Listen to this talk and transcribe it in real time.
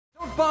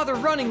bother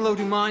running,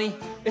 Lodumani.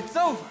 It's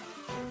over.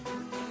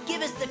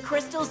 Give us the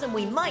crystals and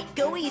we might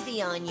go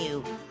easy on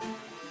you.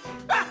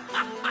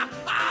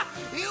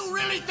 You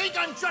really think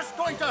I'm just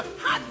going to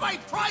hand my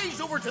prize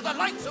over to the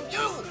likes of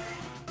you?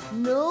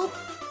 Nope.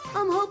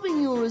 I'm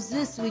hoping you'll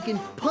resist so we can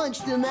punch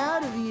them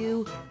out of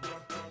you.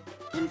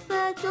 In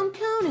fact, I'm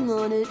counting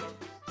on it.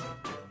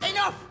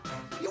 Enough!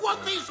 You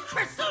want these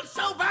crystals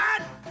so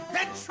bad?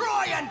 Then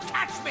try and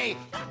catch me!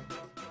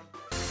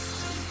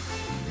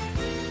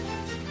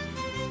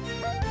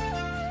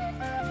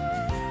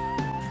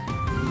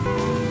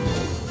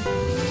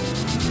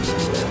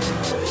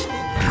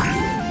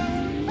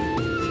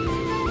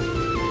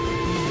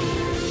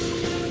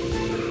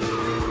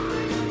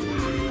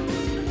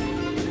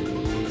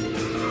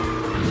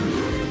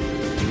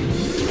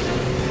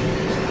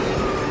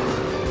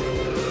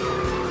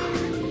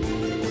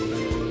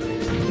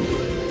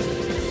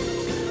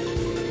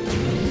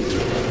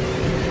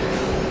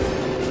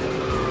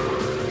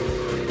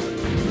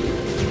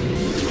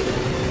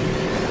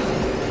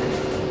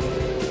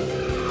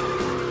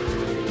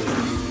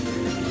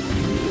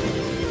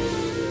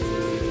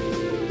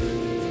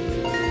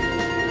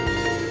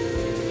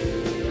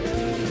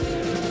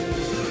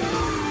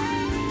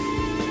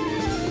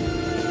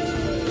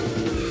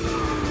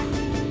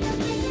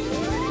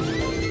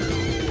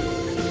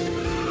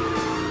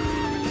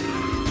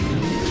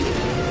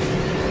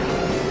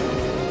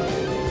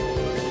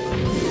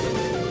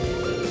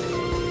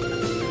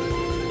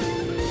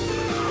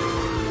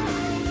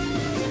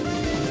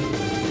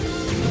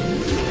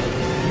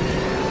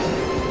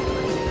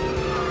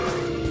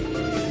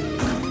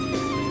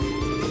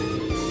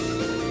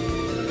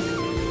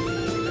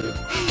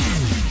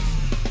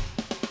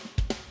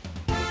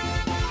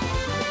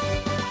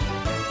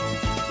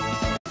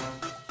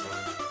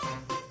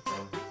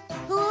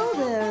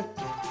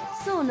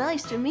 So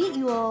nice to meet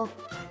you all.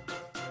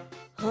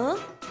 Huh?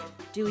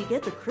 Do we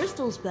get the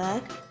crystals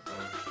back?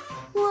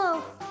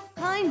 Well,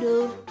 kind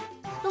of.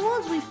 The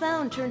ones we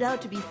found turned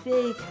out to be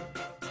fake.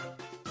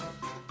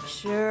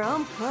 Sure,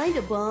 I'm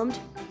kinda bummed,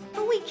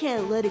 but we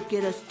can't let it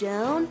get us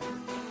down.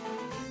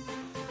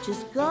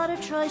 Just gotta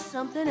try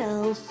something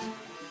else.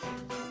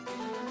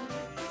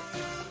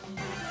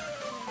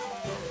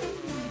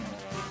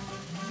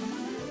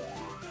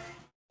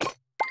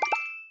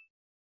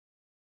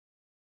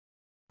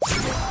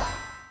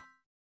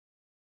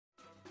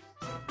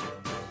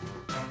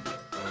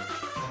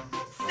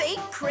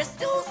 Fake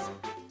crystals?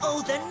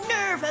 Oh, the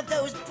nerve of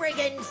those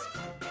brigands!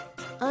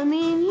 I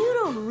mean, you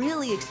don't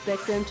really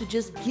expect them to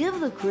just give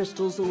the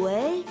crystals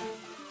away.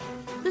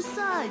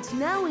 Besides,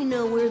 now we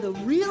know where the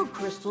real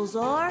crystals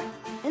are,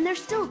 and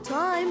there's still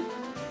time.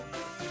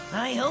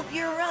 I hope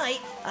you're right.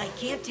 I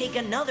can't take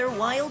another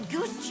wild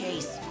goose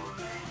chase.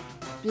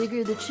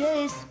 Bigger the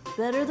chase,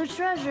 better the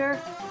treasure.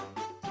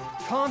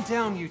 Calm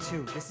down, you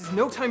two. This is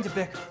no time to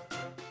bicker.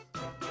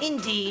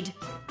 Indeed.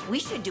 We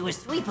should do a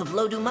sweep of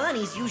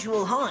Lodumani's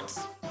usual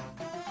haunts.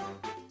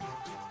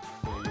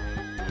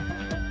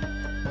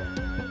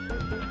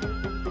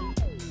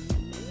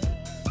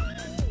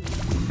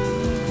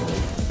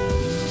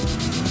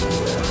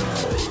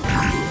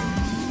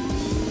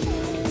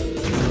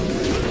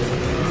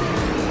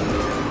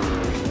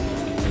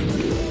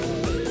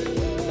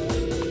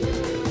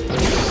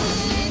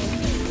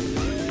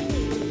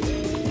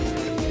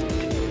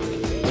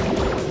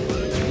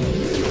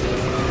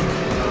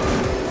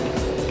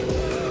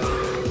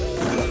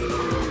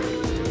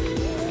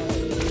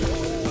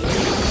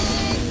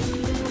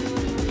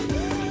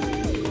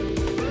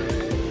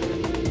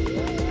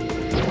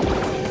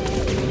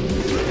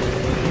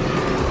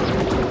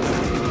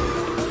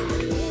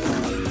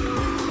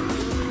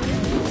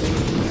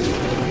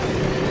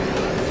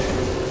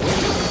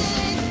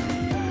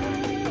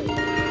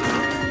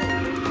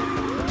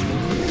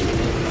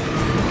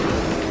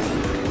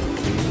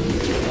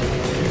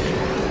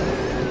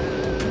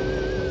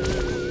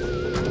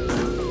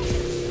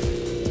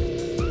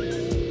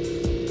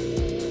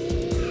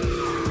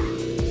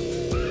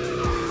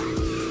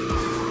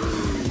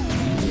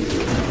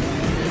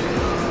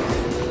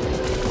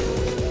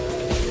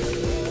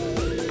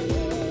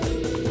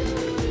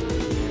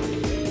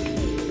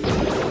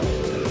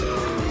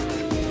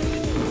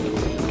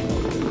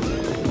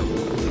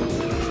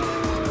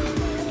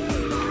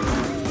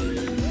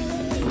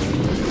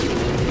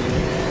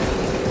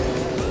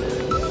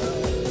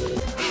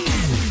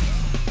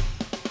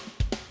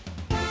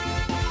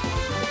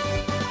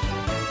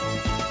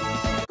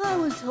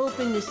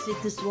 Hoping to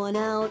sit this one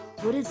out,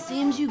 but it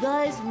seems you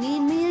guys need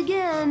me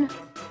again.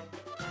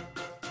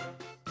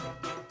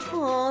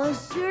 Aw,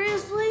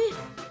 seriously?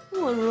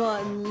 What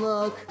rotten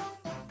luck.